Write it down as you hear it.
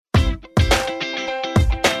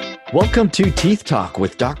Welcome to Teeth Talk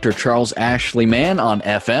with Dr. Charles Ashley Mann on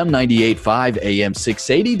FM 98.5 AM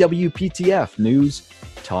 680 WPTF News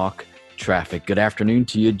Talk Traffic. Good afternoon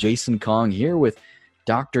to you. Jason Kong here with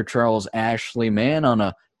Dr. Charles Ashley Mann on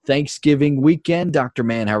a Thanksgiving weekend. Dr.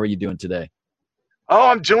 Mann, how are you doing today? Oh,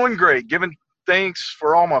 I'm doing great. Giving thanks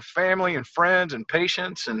for all my family and friends and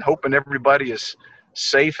patients and hoping everybody is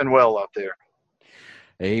safe and well out there.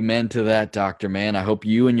 Amen to that, Dr. Mann. I hope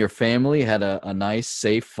you and your family had a nice,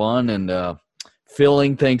 safe, fun, and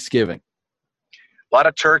filling Thanksgiving. A lot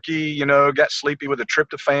of turkey, got sleepy with a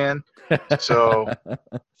tryptophan. So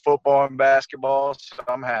football and basketball, so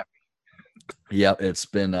I'm happy. Yep, it's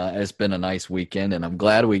been a nice weekend, and I'm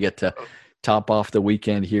glad we get to top off the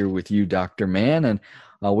weekend here with you, Dr. Mann. And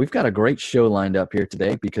we've got a great show lined up here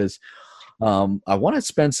today because I want to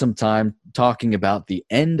spend some time talking about the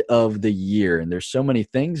end of the year. And there's so many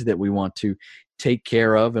things that we want to take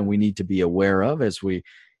care of and we need to be aware of as we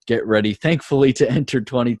get ready, thankfully, to enter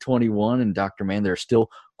 2021. And Dr. Mann, there are still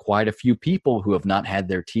quite a few people who have not had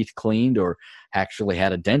their teeth cleaned or actually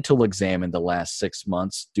had a dental exam in the last 6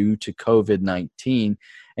 months due to COVID-19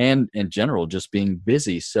 and in general just being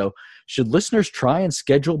busy. So should listeners try and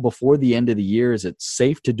schedule before the end of the year? Is it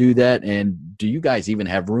safe to do that? And do you guys even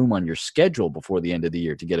have room on your schedule before the end of the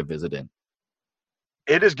year to get a visit in?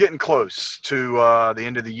 It is getting close to the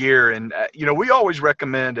end of the year. And, we always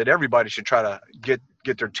recommend that everybody should try to get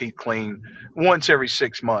their teeth cleaned once every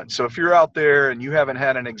 6 months. So if you're out there and you haven't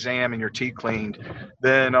had an exam and your teeth cleaned,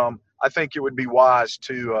 then I think it would be wise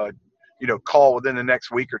to, call within the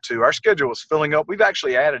next week or two. Our schedule is filling up. We've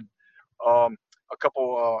actually added a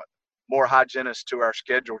couple more hygienists to our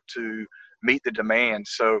schedule to meet the demand.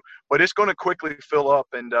 So, but it's going to quickly fill up.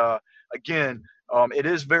 And again, it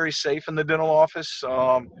is very safe in the dental office.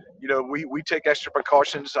 We take extra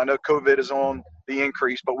precautions. I know COVID is on the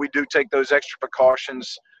increase, but we do take those extra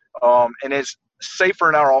precautions. And it's safer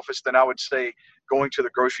in our office than I would say going to the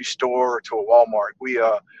grocery store or to a Walmart.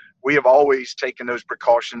 We have always taken those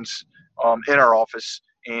precautions in our office.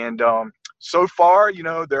 And so far,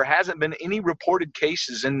 there hasn't been any reported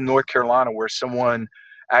cases in North Carolina where someone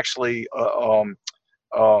actually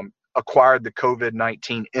acquired the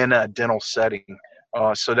COVID-19 in a dental setting.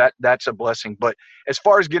 So that's a blessing. But as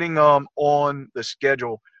far as getting on the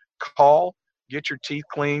schedule, get your teeth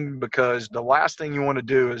cleaned, because the last thing you want to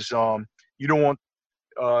do is you don't want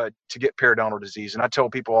to get periodontal disease. And I tell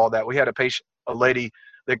people all that. We had a lady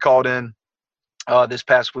that called in this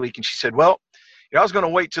past week, and she said, well, I was going to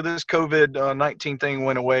wait till this COVID-19 thing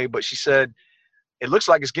went away, but she said, it looks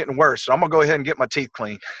like it's getting worse, so I'm going to go ahead and get my teeth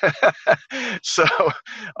cleaned. So,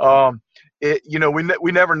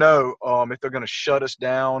 we never know if they're going to shut us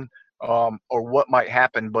down or what might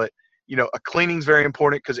happen. But, a cleaning is very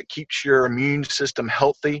important because it keeps your immune system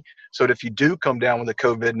healthy, so that if you do come down with the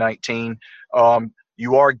COVID-19,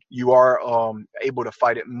 you are able to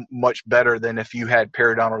fight it much better than if you had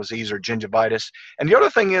periodontal disease or gingivitis. And the other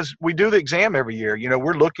thing is, we do the exam every year.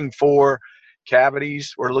 We're looking for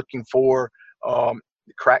cavities. We're looking for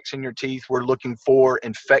cracks in your teeth. We're looking for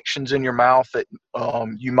infections in your mouth that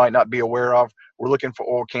you might not be aware of. We're looking for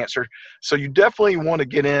oral cancer. So you definitely want to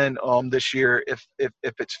get in this year if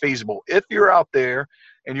it's feasible. If you're out there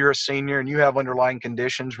and you're a senior and you have underlying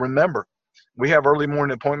conditions, remember, we have early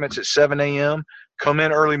morning appointments at 7 a.m. Come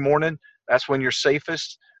in early morning. That's when you're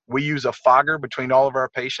safest. We use a fogger between all of our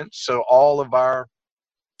patients, so all of our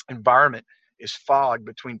environment is fogged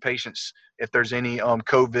between patients if there's any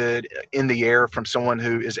COVID in the air from someone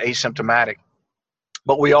who is asymptomatic.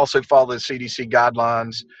 But we also follow the CDC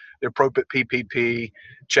guidelines, the appropriate PPP,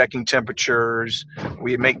 checking temperatures.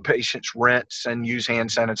 We make patients rinse and use hand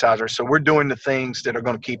sanitizer. So we're doing the things that are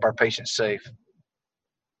going to keep our patients safe.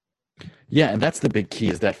 Yeah, and that's the big key,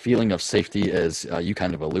 is that feeling of safety, as you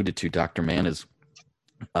kind of alluded to, Dr. Mann, as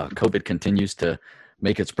COVID continues to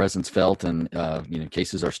make its presence felt, and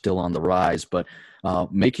cases are still on the rise. But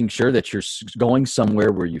making sure that you're going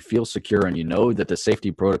somewhere where you feel secure and you know that the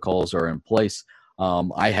safety protocols are in place.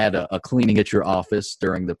 I had a cleaning at your office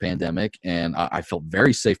during the pandemic, and I felt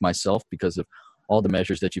very safe myself because of all the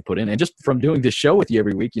measures that you put in. And just from doing this show with you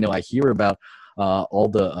every week, I hear about all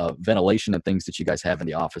the ventilation and things that you guys have in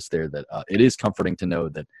the office there, that it is comforting to know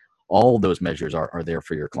that all those measures are there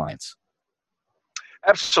for your clients.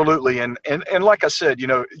 Absolutely. And like I said,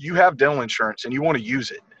 you have dental insurance and you want to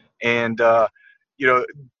use it. And, the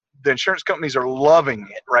insurance companies are loving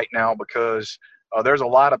it right now because there's a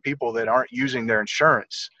lot of people that aren't using their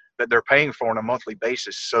insurance that they're paying for on a monthly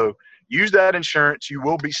basis. So use that insurance. You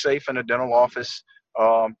will be safe in a dental office.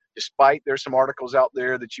 Despite there's some articles out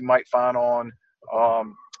there that you might find on,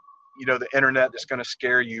 the internet that's going to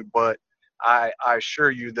scare you. But I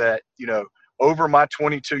assure you that, over my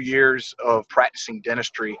 22 years of practicing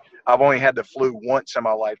dentistry, I've only had the flu once in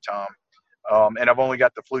my lifetime. And I've only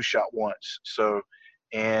got the flu shot once. So,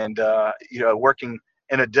 and, working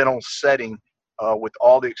in a dental setting with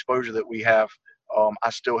all the exposure that we have, I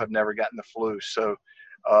still have never gotten the flu. So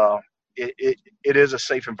it is a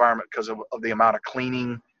safe environment because of the amount of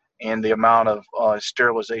cleaning and the amount of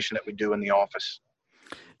sterilization that we do in the office.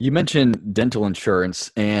 You mentioned dental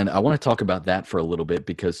insurance, and I want to talk about that for a little bit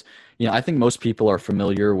because, I think most people are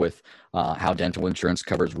familiar with how dental insurance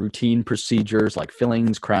covers routine procedures like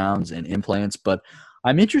fillings, crowns, and implants. But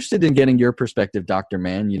I'm interested in getting your perspective, Dr.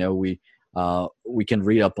 Mann. We can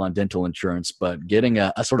read up on dental insurance, but getting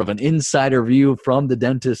a sort of an insider view from the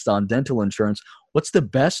dentist on dental insurance, what's the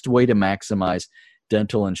best way to maximize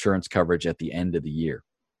dental insurance coverage at the end of the year?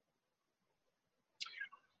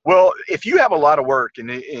 Well, if you have a lot of work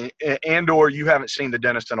and or you haven't seen the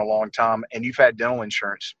dentist in a long time and you've had dental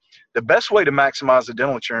insurance, the best way to maximize the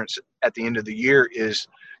dental insurance at the end of the year is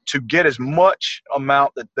to get as much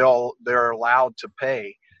amount that they're allowed to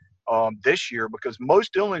pay this year, because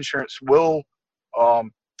most dental insurance will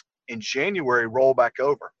in January roll back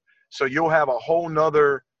over. So you'll have a whole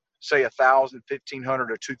nother, say, $1,000, $1,500,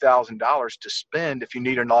 or $2,000 to spend if you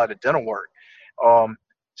need a lot of dental work.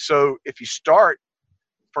 So if you start,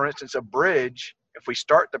 for instance, a bridge, if we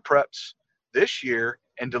start the preps this year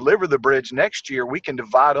and deliver the bridge next year, we can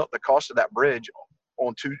divide up the cost of that bridge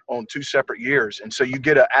on two separate years. And so you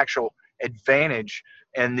get an actual advantage,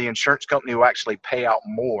 and the insurance company will actually pay out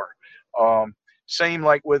more. Same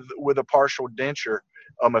like with a partial denture.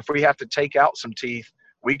 If we have to take out some teeth,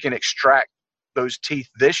 we can extract those teeth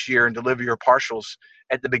this year and deliver your partials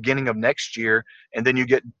at the beginning of next year, and then you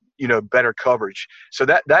get better coverage. So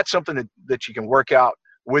that's something that you can work out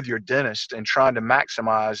with your dentist and trying to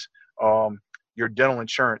maximize your dental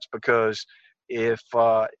insurance, because if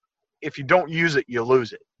you don't use it, you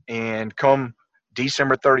lose it. And come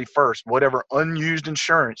December 31st, whatever unused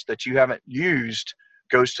insurance that you haven't used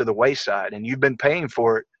goes to the wayside, and you've been paying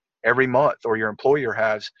for it every month, or your employer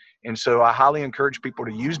has. And so I highly encourage people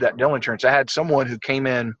to use that dental insurance. I had someone who came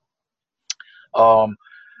in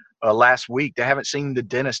last week. They haven't seen the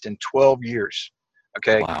dentist in 12 years.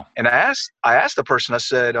 Okay. Wow. And I asked the person, I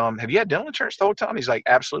said, have you had dental insurance the whole time? He's like,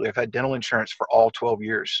 absolutely. I've had dental insurance for all 12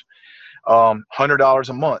 years. $100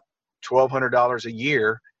 a month, $1,200 a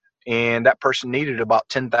year. And that person needed about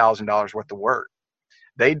 $10,000 worth of work.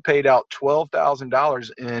 They'd paid out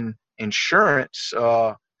 $12,000 in insurance,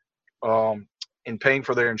 in paying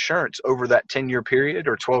for their insurance over that 10-year period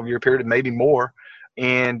or 12-year period, maybe more.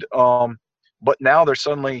 And, but now they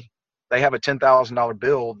have a $10,000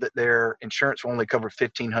 bill that their insurance will only cover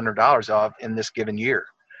 $1,500 of in this given year.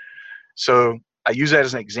 So I use that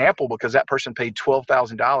as an example because that person paid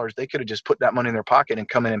 $12,000. They could have just put that money in their pocket and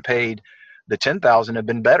come in and paid the $10,000, have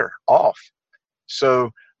been better off.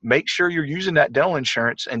 So make sure you're using that dental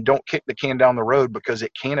insurance and don't kick the can down the road, because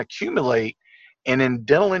it can accumulate. And in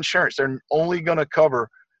dental insurance, they're only going to cover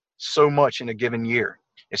so much in a given year.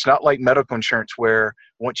 It's not like medical insurance where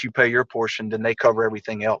once you pay your portion, then they cover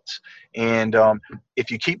everything else. And if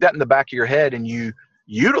you keep that in the back of your head and you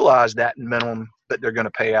utilize that minimum that they're going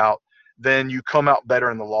to pay out, then you come out better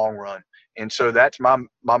in the long run. And so that's my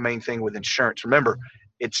main thing with insurance. Remember,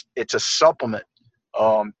 it's a supplement.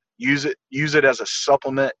 Use it as a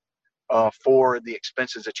supplement for the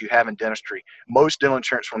expenses that you have in dentistry. Most dental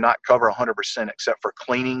insurance will not cover 100% except for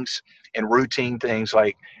cleanings and routine things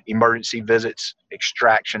like emergency visits,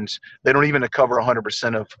 extractions. They don't even cover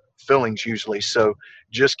 100% of fillings usually. So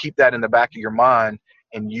just keep that in the back of your mind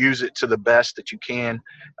and use it to the best that you can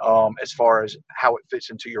as far as how it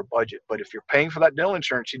fits into your budget. But if you're paying for that dental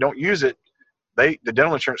insurance, you don't use it, the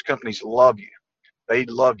dental insurance companies love you. They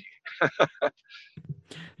love you.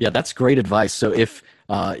 Yeah, that's great advice. So if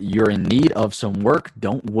you're in need of some work,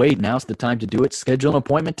 don't wait. Now's the time to do it. Schedule an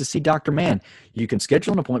appointment to see Dr. Mann. You can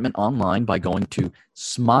schedule an appointment online by going to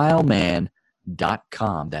smileman.com.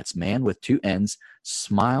 That's man with two N's,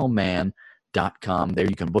 smileman.com. There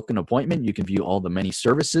you can book an appointment. You can view all the many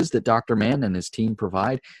services that Dr. Mann and his team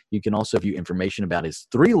provide. You can also view information about his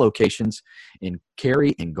 3 locations in Cary,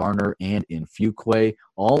 in Garner, and in Fuquay,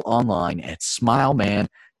 all online at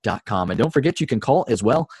smileman.com. And don't forget, you can call as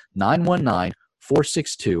well, 919-462-9338.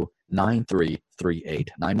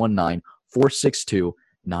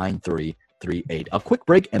 919-462-9338. A quick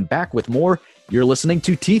break and back with more. You're listening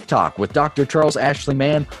to Teeth Talk with Dr. Charles Ashley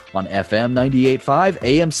Mann on FM 98.5,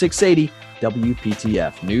 AM 680,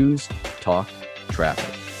 WPTF News, Talk,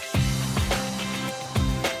 Traffic.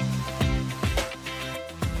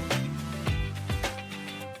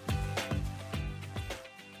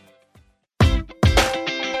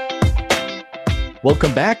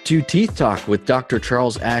 Welcome back to Teeth Talk with Dr.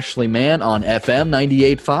 Charles Ashley Mann on FM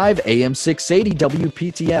 98.5, AM 680,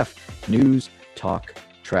 WPTF, News, Talk,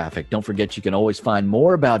 Traffic. Don't forget you can always find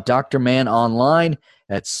more about Dr. Mann online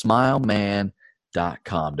at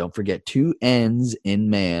smileman.com. Don't forget 2 N's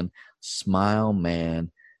in man,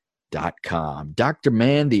 smileman.com. Dr.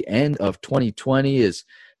 Mann, the end of 2020 is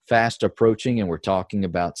fast approaching, and we're talking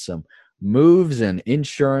about some moves and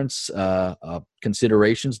insurance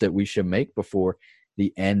considerations that we should make before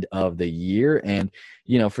the end of the year. And,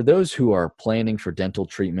 for those who are planning for dental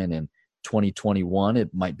treatment in 2021,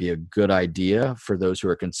 it might be a good idea for those who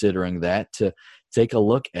are considering that to take a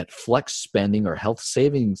look at flex spending or health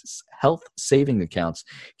saving accounts.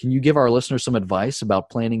 Can you give our listeners some advice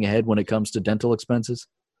about planning ahead when it comes to dental expenses?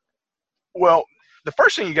 Well, the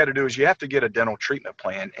first thing you got to do is you have to get a dental treatment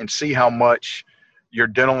plan and see how much your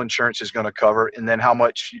dental insurance is going to cover, and then how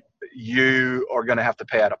much you are going to have to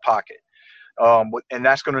pay out of pocket. And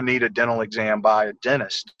that's going to need a dental exam by a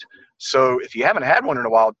dentist. So if you haven't had one in a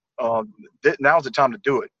while, now's the time to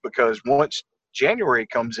do it, because once January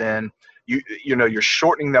comes in, you're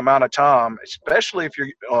shortening the amount of time, especially if you're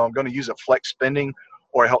going to use a flex spending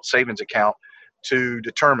or a health savings account to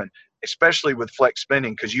determine, especially with flex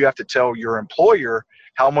spending, because you have to tell your employer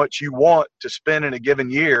how much you want to spend in a given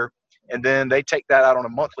year, and then they take that out on a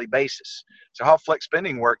monthly basis. So how flex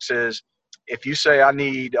spending works is, if you say I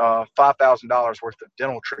need $5,000 worth of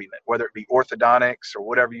dental treatment, whether it be orthodontics or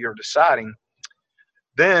whatever you're deciding,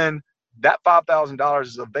 then that $5,000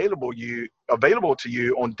 is available to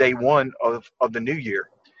you on day one of the new year.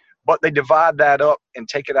 But they divide that up and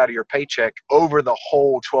take it out of your paycheck over the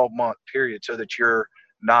whole 12-month period, so that you're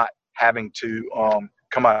not having to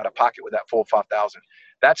come out of pocket with that full $5,000.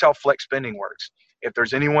 That's how flex spending works. If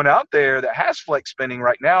there's anyone out there that has flex spending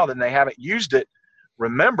right now, then they haven't used it.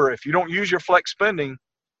 Remember, if you don't use your flex spending,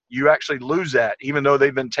 you actually lose that, even though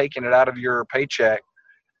they've been taking it out of your paycheck.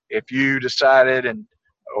 If you decided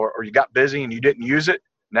or you got busy and you didn't use it,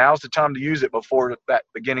 now's the time to use it before that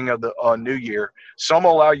beginning of the new year. Some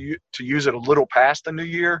allow you to use it a little past the new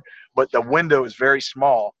year, but the window is very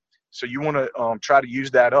small. So you want to try to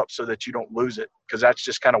use that up so that you don't lose it, because that's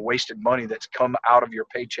just kind of wasted money that's come out of your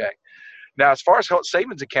paycheck. Now, as far as health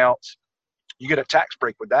savings accounts, you get a tax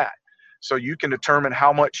break with that. So you can determine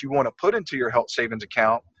how much you want to put into your health savings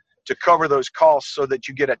account to cover those costs, so that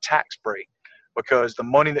you get a tax break, because the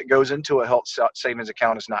money that goes into a health savings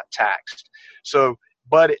account is not taxed. So,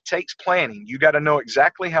 but it takes planning. You got to know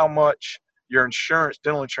exactly how much your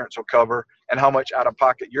dental insurance will cover, and how much out of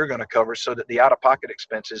pocket you're going to cover, so that the out of pocket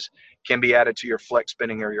expenses can be added to your flex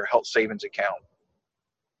spending or your health savings account.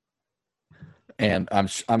 And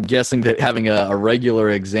I'm guessing that having a regular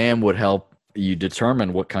exam would help you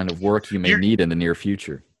determine what kind of work you may need in the near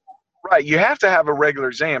future. Right. You have to have a regular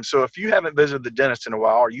exam. So if you haven't visited the dentist in a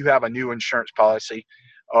while, or you have a new insurance policy,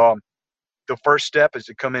 the first step is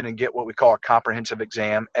to come in and get what we call a comprehensive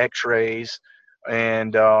exam, x-rays,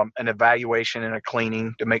 and an evaluation and a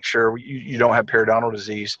cleaning to make sure you don't have periodontal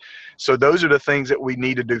disease. So those are the things that we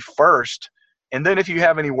need to do first. And then if you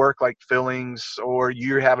have any work like fillings, or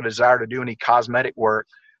you have a desire to do any cosmetic work,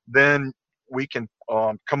 then we can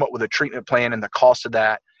come up with a treatment plan and the cost of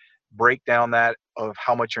that, break down that of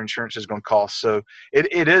how much your insurance is going to cost. So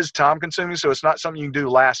it is time consuming. So it's not something you can do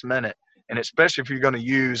last minute. And especially if you're going to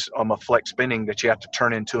use a flex spending that you have to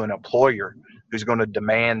turn into an employer who's going to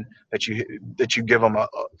demand that you give them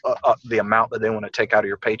the amount that they want to take out of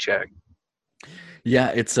your paycheck. Yeah,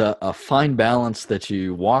 it's a fine balance that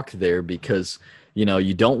you walk there, because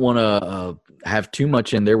you don't want to have too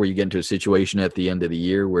much in there where you get into a situation at the end of the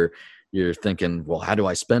year where you're thinking, well, how do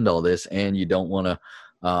I spend all this? And you don't want to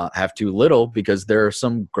have too little, because there are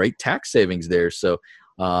some great tax savings there. So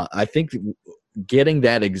I think getting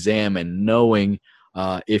that exam and knowing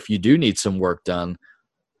if you do need some work done,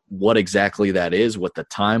 what exactly that is, what the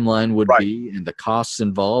timeline would be, and the costs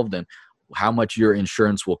involved, and how much your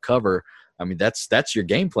insurance will cover. I mean, that's your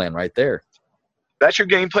game plan right there. That's your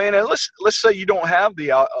game plan. And let's say you don't have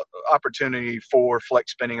the opportunity for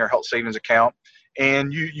flex spending or health savings account,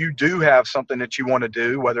 and you do have something that you want to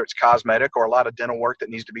do, whether it's cosmetic or a lot of dental work that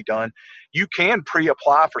needs to be done. You can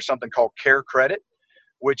pre-apply for something called Care Credit,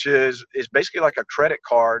 which is basically like a credit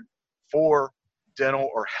card for dental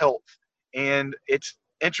or health, and it's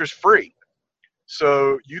interest free.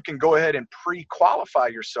 So you can go ahead and pre-qualify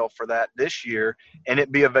yourself for that this year, and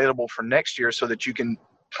it be available for next year, so that you can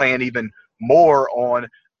plan even more on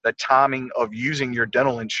the timing of using your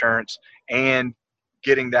dental insurance and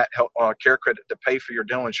getting that care credit to pay for your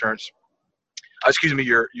dental insurance.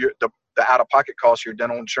 The out-of-pocket costs your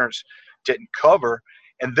dental insurance didn't cover.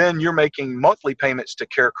 And then you're making monthly payments to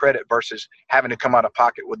Care Credit versus having to come out of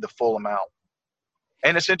pocket with the full amount.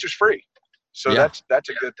 And it's interest free. So Yeah. that's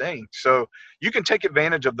a good thing. So you can take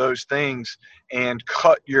advantage of those things and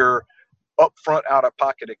cut your upfront out of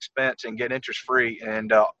pocket expense and get interest free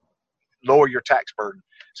and lower your tax burden.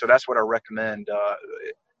 So that's what I recommend.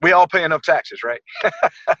 We all pay enough taxes, right?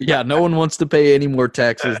 Yeah, no one wants to pay any more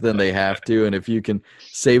taxes than they have to. And if you can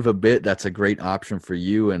save a bit, that's a great option for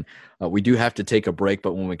you. And we do have to take a break.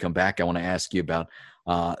 But when we come back, I want to ask you about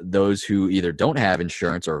those who either don't have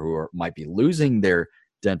insurance or who might be losing their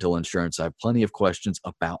dental insurance. I have plenty of questions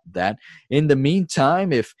about that. In the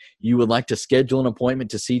meantime, if you would like to schedule an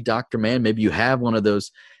appointment to see Dr. Mann, maybe you have one of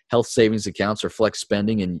those health savings accounts or flex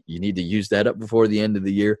spending and you need to use that up before the end of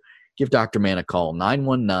the year, give Dr. Mann a call,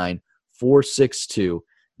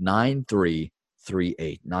 919-462-9338,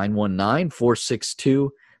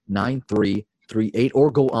 919-462-9338,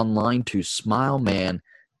 or go online to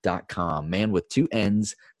smileman.com, man with two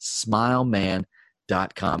N's,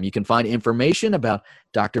 smileman.com. You can find information about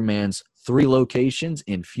Dr. Mann's 3 locations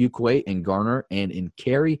in Fuquay, in Garner, and in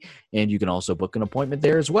Cary. And you can also book an appointment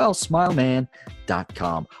there as well,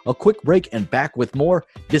 smileman.com. A quick break and back with more.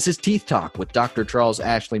 This is Teeth Talk with Dr. Charles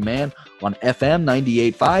Ashley Mann on FM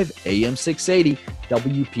 98.5, AM 680,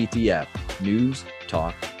 WPTF, News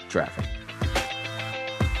Talk Traffic.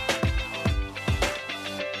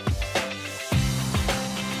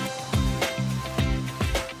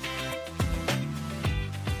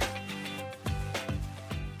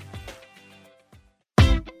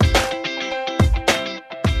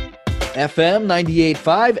 FM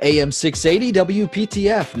 98.5, AM 680,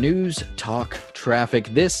 WPTF, News Talk Traffic.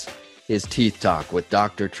 This is Teeth Talk with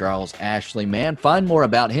Dr. Charles Ashley Mann. Find more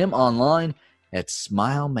about him online at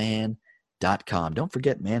smileman.com. Don't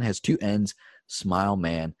forget, man has 2 N's,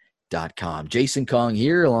 smileman.com. Jason Kong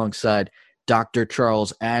here alongside Dr.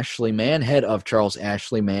 Charles Ashley Mann, head of Charles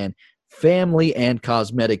Ashley Mann Family and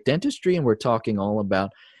Cosmetic Dentistry, and we're talking all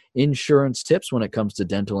about insurance tips when it comes to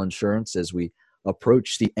dental insurance as we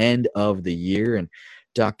approach the end of the year. And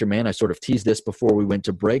Dr. Mann, I sort of teased this before we went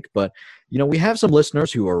to break, but we have some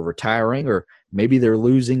listeners who are retiring or maybe they're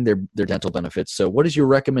losing their dental benefits. So what is your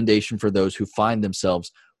recommendation for those who find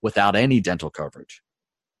themselves without any dental coverage?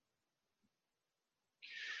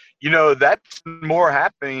 That's more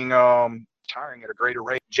happening, retiring at a greater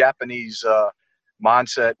rate. Japanese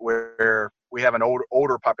mindset where we have an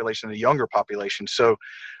older population than a younger population. So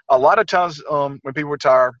a lot of times when people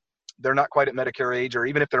retire, they're not quite at Medicare age, or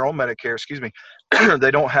even if they're on Medicare, they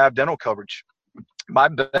don't have dental coverage. My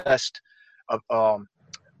best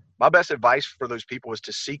advice for those people is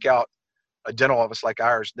to seek out a dental office like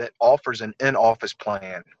ours that offers an in-office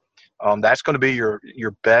plan. That's going to be your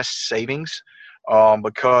best savings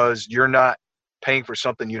because you're not paying for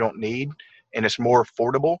something you don't need, and it's more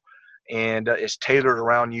affordable, and it's tailored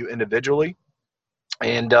around you individually.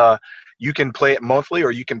 And you can pay it monthly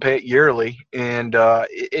or you can pay it yearly, and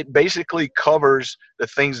it basically covers the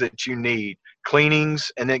things that you need,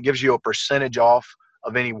 cleanings, and then it gives you a percentage off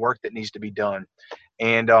of any work that needs to be done.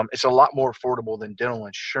 And it's a lot more affordable than dental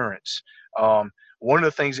insurance. One of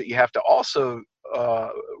the things that you have to also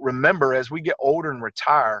remember as we get older and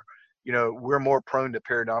retire, we're more prone to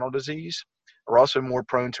periodontal disease. We're also more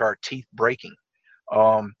prone to our teeth breaking.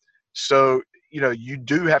 So you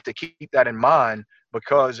do have to keep that in mind,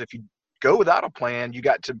 because if you go without a plan, you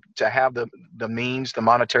got to have the means, the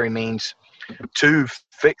monetary means to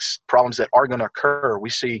fix problems that are going to occur.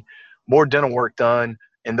 We see more dental work done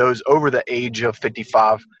in those over the age of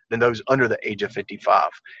 55 than those under the age of 55.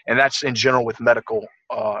 And that's in general with medical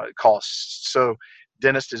costs. So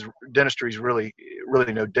dentistry is really,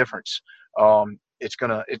 really no difference. It's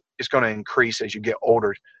going to increase as you get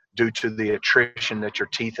older due to the attrition that your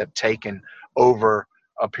teeth have taken over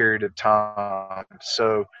a period of time.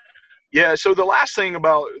 So the last thing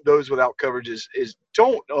about those without coverage is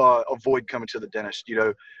don't avoid coming to the dentist.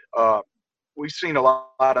 We've seen a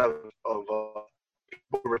lot of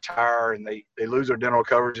people retire and they lose their dental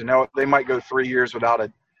coverage, and now they might go 3 years without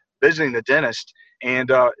visiting the dentist,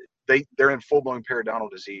 and they're in full-blown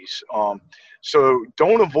periodontal disease. So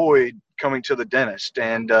don't avoid coming to the dentist,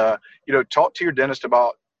 and talk to your dentist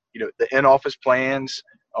about the in-office plans,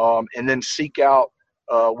 and then seek out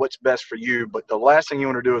what's best for you. But the last thing you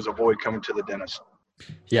want to do is avoid coming to the dentist.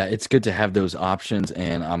 Yeah, it's good to have those options,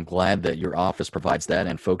 and I'm glad that your office provides that,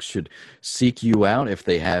 and folks should seek you out if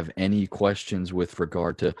they have any questions with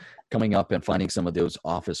regard to coming up and finding some of those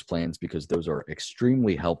office plans, because those are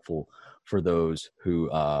extremely helpful for those who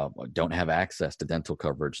don't have access to dental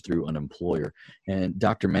coverage through an employer. And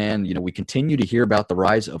Dr. Mann, we continue to hear about the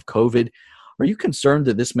rise of COVID. Are you concerned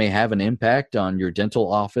that this may have an impact on your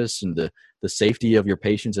dental office and the safety of your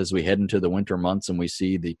patients as we head into the winter months and we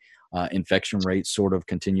see the infection rates sort of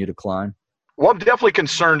continue to climb? Well, I'm definitely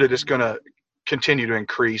concerned that it's going to continue to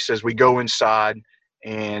increase as we go inside,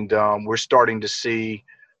 and we're starting to see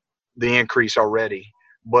the increase already.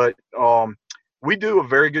 But we do a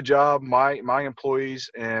very good job. My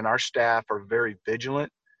employees and our staff are very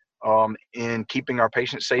vigilant in keeping our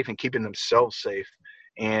patients safe and keeping themselves safe.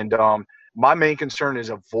 And my main concern is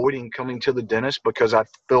avoiding coming to the dentist, because I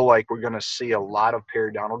feel like we're going to see a lot of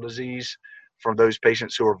periodontal disease from those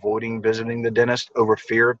patients who are avoiding visiting the dentist over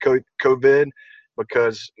fear of COVID.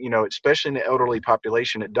 Because, especially in the elderly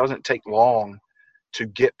population, it doesn't take long to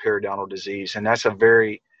get periodontal disease. And that's a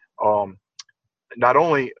very, not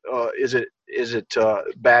only is it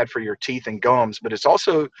bad for your teeth and gums, but it's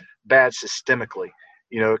also bad systemically.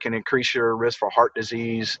 It can increase your risk for heart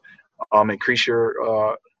disease, increase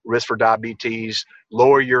your risk for diabetes,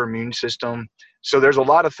 lower your immune system. So there's a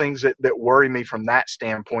lot of things that worry me from that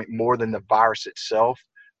standpoint more than the virus itself,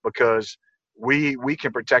 because we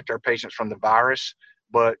can protect our patients from the virus,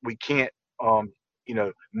 but we can't,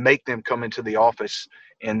 make them come into the office.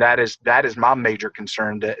 And that is my major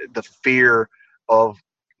concern, that the fear of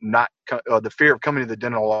coming to the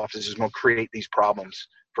dental office is going to create these problems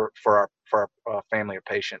for our family of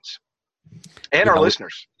patients and our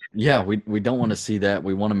listeners. We don't want to see that.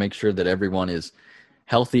 We want to make sure that everyone is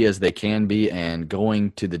healthy as they can be, and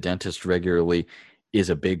going to the dentist regularly is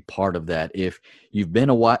a big part of that. If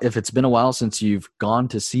it's been a while since you've gone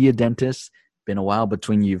to see a dentist, been a while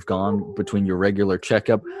between your regular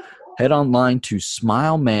checkup, head online to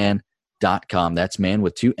smileman.com. That's man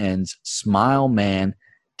with 2 N's,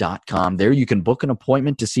 smileman.com. There you can book an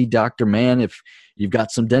appointment to see Dr. Mann. If you've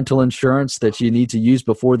got some dental insurance that you need to use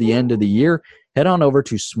before the end of the year, head on over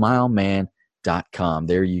to smileman.com.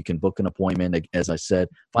 There you can book an appointment. As I said,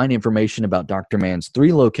 find information about Dr. Mann's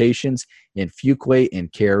 3 locations in Fuquay, in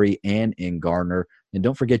Cary, and in Gardner. And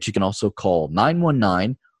don't forget, you can also call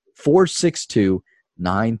 919-462-9338.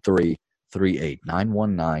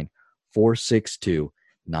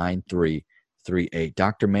 919-462-9338.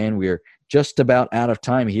 Dr. Mann, we are just about out of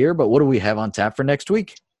time here, but what do we have on tap for next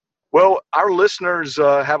week? Well, our listeners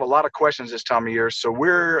have a lot of questions this time of year, so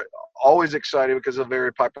we're always excited, because it's a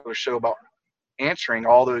very popular show, about answering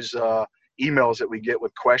all those emails that we get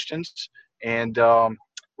with questions. And we're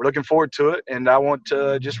looking forward to it. And I want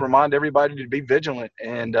to just remind everybody to be vigilant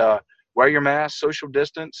and wear your mask, social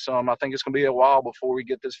distance. I think it's going to be a while before we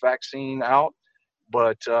get this vaccine out,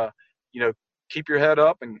 but keep your head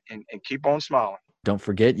up and keep on smiling. Don't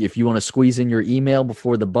forget, if you want to squeeze in your email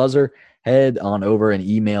before the buzzer, head on over and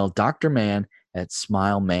email Dr. Mann at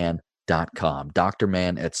smileman.com. Dr.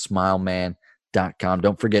 Mann at smileman.com.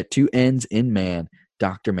 Don't forget, 2 N's in man,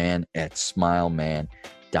 Dr. Mann at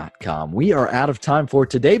smileman.com. We are out of time for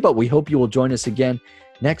today, but we hope you will join us again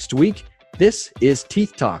next week. This is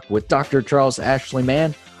Teeth Talk with Dr. Charles Ashley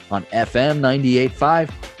Mann on FM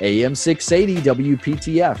 98.5, AM 680,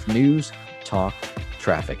 WPTF, News, Talk,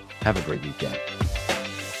 Traffic. Have a great weekend.